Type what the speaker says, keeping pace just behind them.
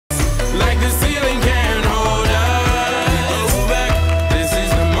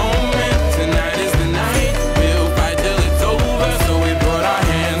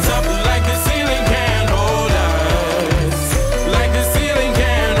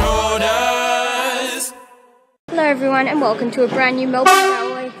everyone, and welcome to a brand new Melbourne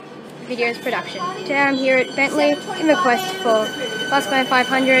Railway videos production. Today I'm here at Bentleigh in request for Bus Band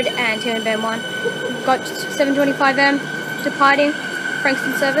 500 and Tune Band 1. We've got 725M departing,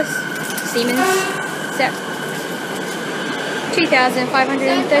 Frankston service, Siemens, set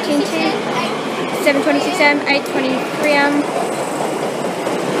 2513T, 726M, 823M,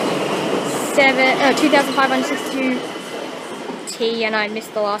 2562T, and I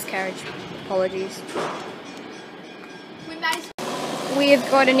missed the last carriage. Apologies. We have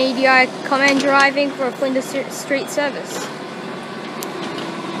got an EDI command driving for a Flinders Street service.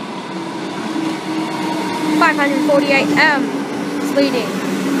 548M is leading.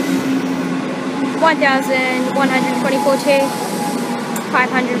 1124T,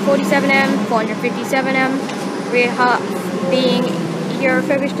 547M, 457M, rear half being here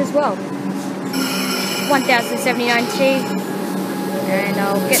refurbished as well. 1079T, and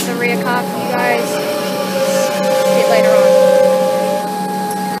I'll get the rear car for you guys a bit later on.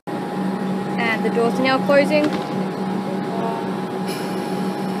 And the doors are now closing.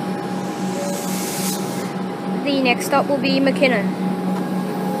 The next stop will be McKinnon.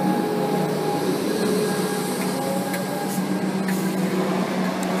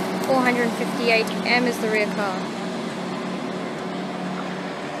 .458M is the rear car.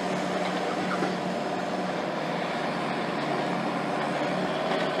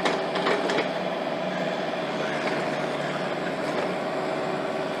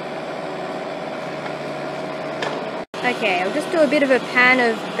 Okay, I'll just do a bit of a pan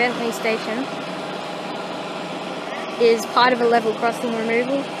of Bentleigh Station. It is part of a level crossing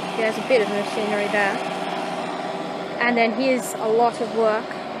removal. There's a bit of machinery there. And then here's a lot of work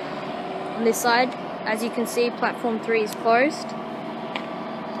on this side. As you can see, platform 3 is closed.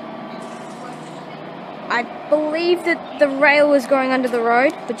 I believe that the rail is going under the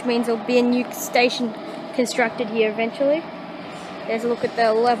road, which means there'll be a new station constructed here eventually. There's a look at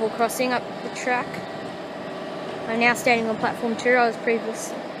the level crossing up the track. I'm now standing on platform 2. I was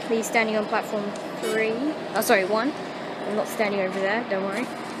previously standing on platform 3. Oh, sorry, 1. I'm not standing over there, don't worry.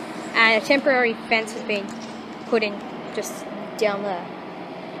 And a temporary fence has been put in just down there.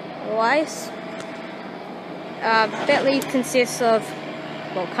 Otherwise, Bentleigh consists of,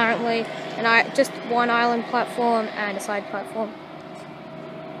 well, currently, just one island platform and a side platform.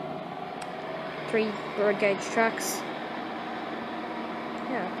 3 broad gauge tracks.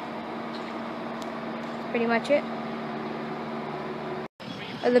 Yeah. Pretty much it.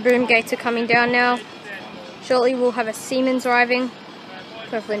 The boom gates are coming down now. Shortly we'll have a Siemens arriving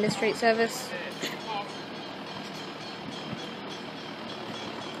for Flinders Street service.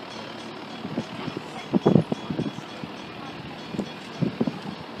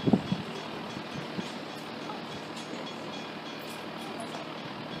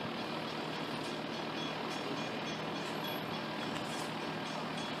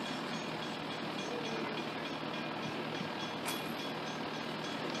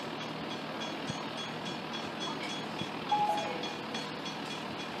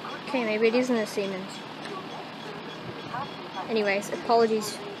 Okay, maybe it isn't a Siemens. Anyways,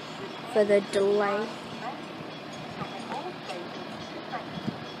 apologies for the delay.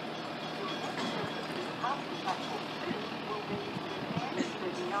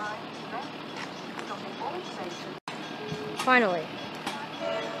 Finally,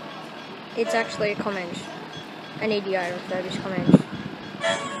 it's actually a Commenge, an EDI refurbished Commenge.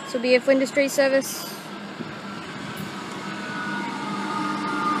 This will be a Flinders Street service.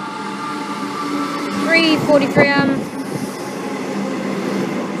 343M,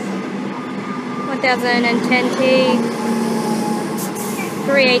 1010T,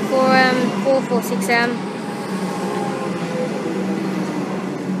 384M, 446M,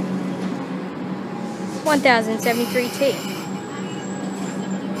 1073T.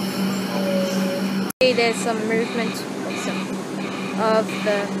 There's some movement of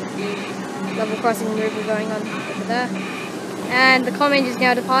the level crossing removal going on over there, and the Commenge is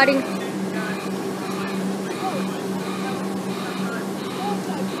now departing.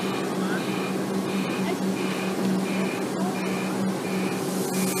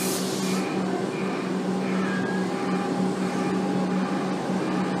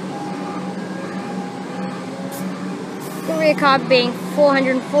 The rear car being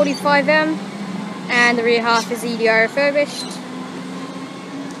 445M, and the rear half is EDI refurbished.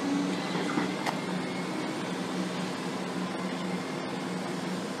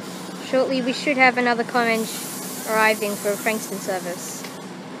 Shortly we should have another Commenge arriving for a Frankston service.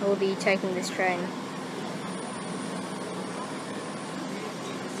 I will be taking this train.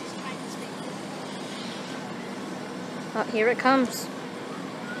 Oh, here it comes.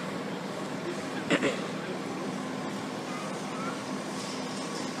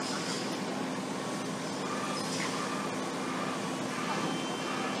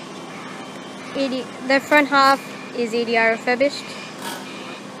 the front half is EDI refurbished.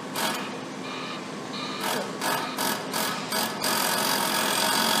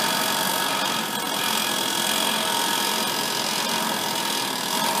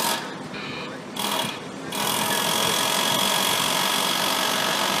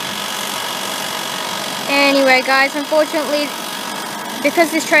 Anyway guys, unfortunately,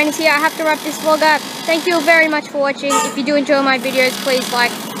 because this train is here, I have to wrap this vlog up. Thank you very much for watching. If you do enjoy my videos, please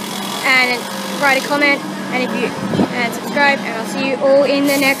like and write a comment, and subscribe, and I'll see you all in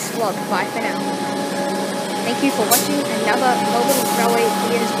the next vlog. Bye for now. Thank you for watching another Melbourne Railway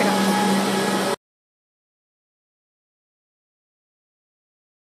Theatres production.